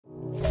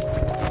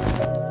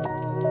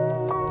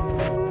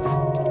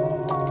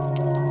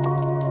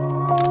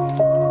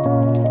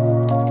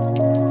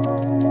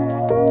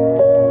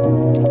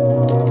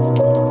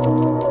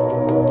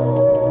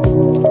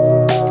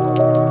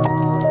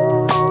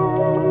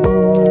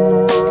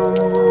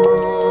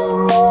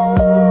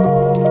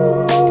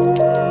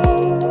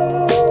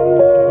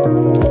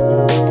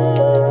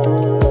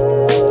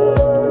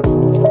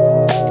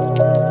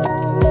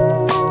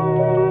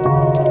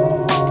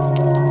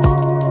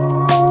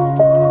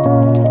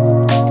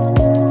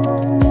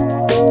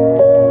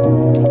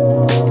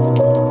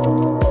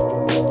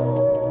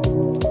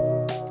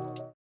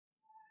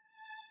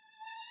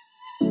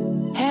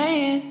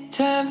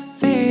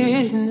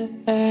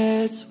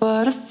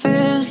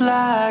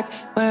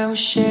and we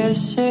share the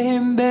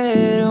same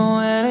bed. And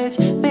when it's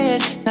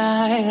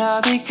midnight,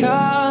 I'll be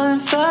calling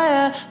for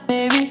you.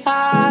 Maybe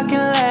I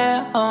can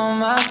land on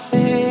my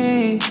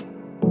feet.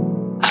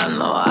 I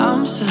know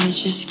I'm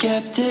such a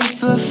skeptic,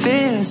 but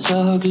feeling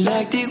so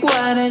galactic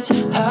when it's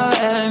her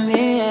and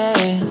me,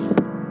 yeah.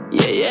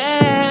 Yeah,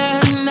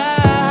 yeah, and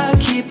I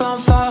keep on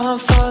falling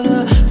for the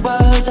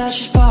words that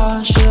she's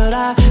pouring. Should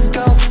I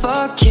go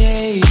for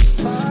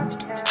keeps?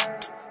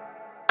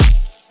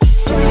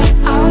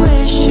 I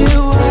wish it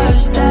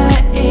was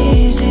that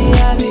easy.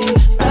 I'd be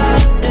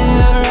right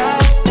there,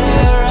 right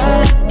there,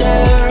 right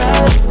there,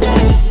 right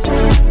there.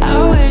 I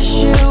wish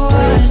it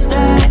was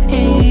that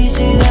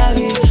easy. That'd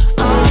be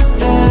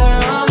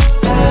unfair,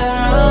 unfair,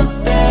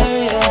 unfair,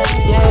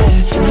 yeah,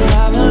 yeah. And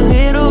I'm a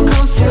little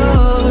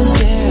confused,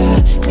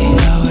 yeah. It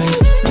always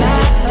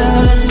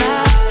matters,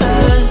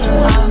 matters,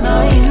 and I'm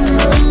not in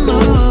the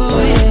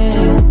mood,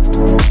 yeah.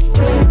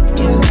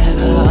 You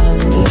never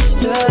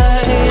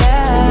understood, yeah.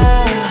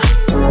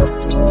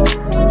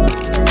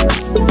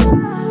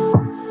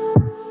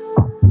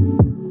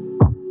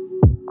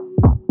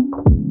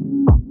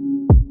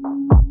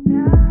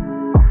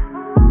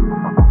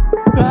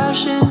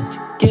 Rushing to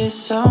get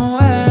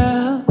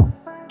somewhere.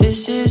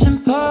 This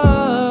isn't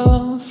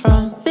pulled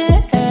from the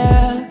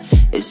air.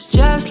 It's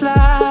just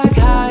like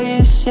how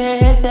you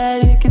said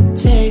that it could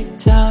take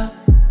time.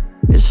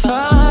 It's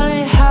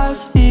funny how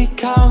it's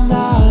become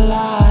our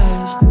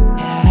lives,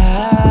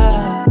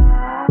 yeah.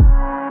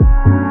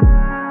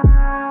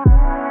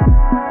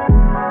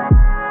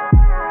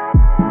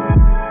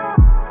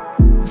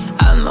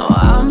 I know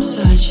I'm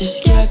such a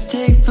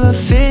skeptic, but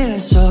feeling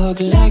so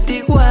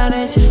galactic when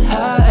it's just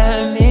her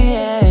and me,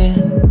 yeah.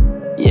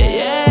 Yeah,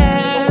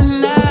 yeah,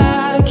 and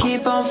I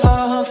keep on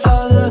falling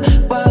for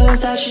the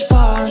words that she's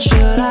pouring.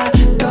 Should I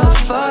go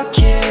for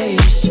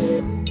keeps?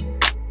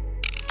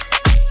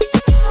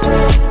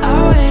 I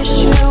wish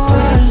it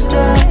was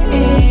that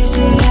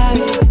easy. I'd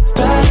be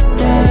right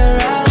there,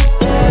 right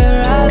there,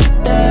 right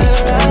there,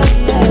 right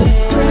there.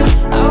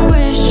 I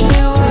wish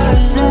it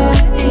was that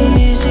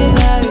easy.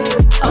 That'd be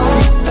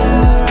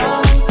unfair,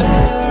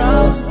 unfair,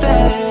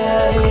 unfair,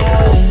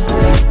 yeah.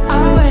 I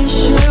wish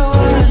it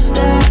was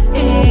that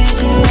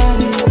easy. I'd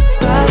be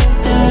right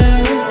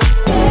there.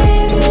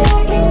 Baby,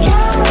 I can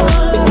count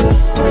on love.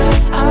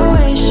 I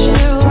wish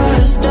it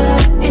was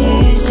that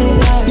easy.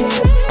 That'd be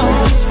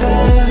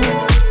unfair.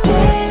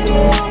 Baby,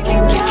 I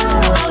can count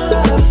on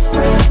love.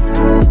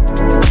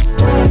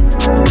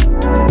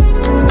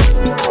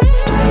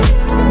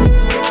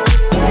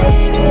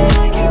 Baby,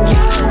 I can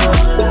count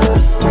on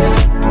love.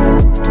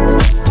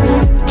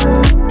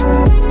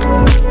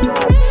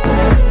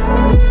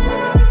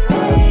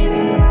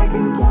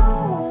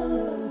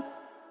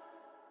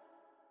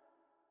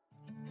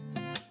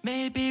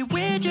 Maybe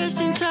we're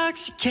just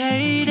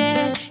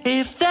intoxicated.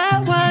 If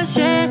that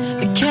wasn't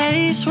the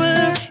case,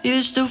 will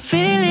you still feel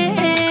it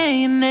in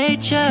your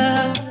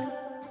nature?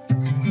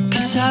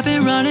 Cause I've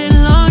been running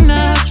long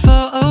nights for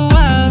a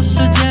while,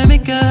 so tell me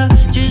girl,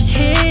 just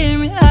hear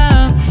me out.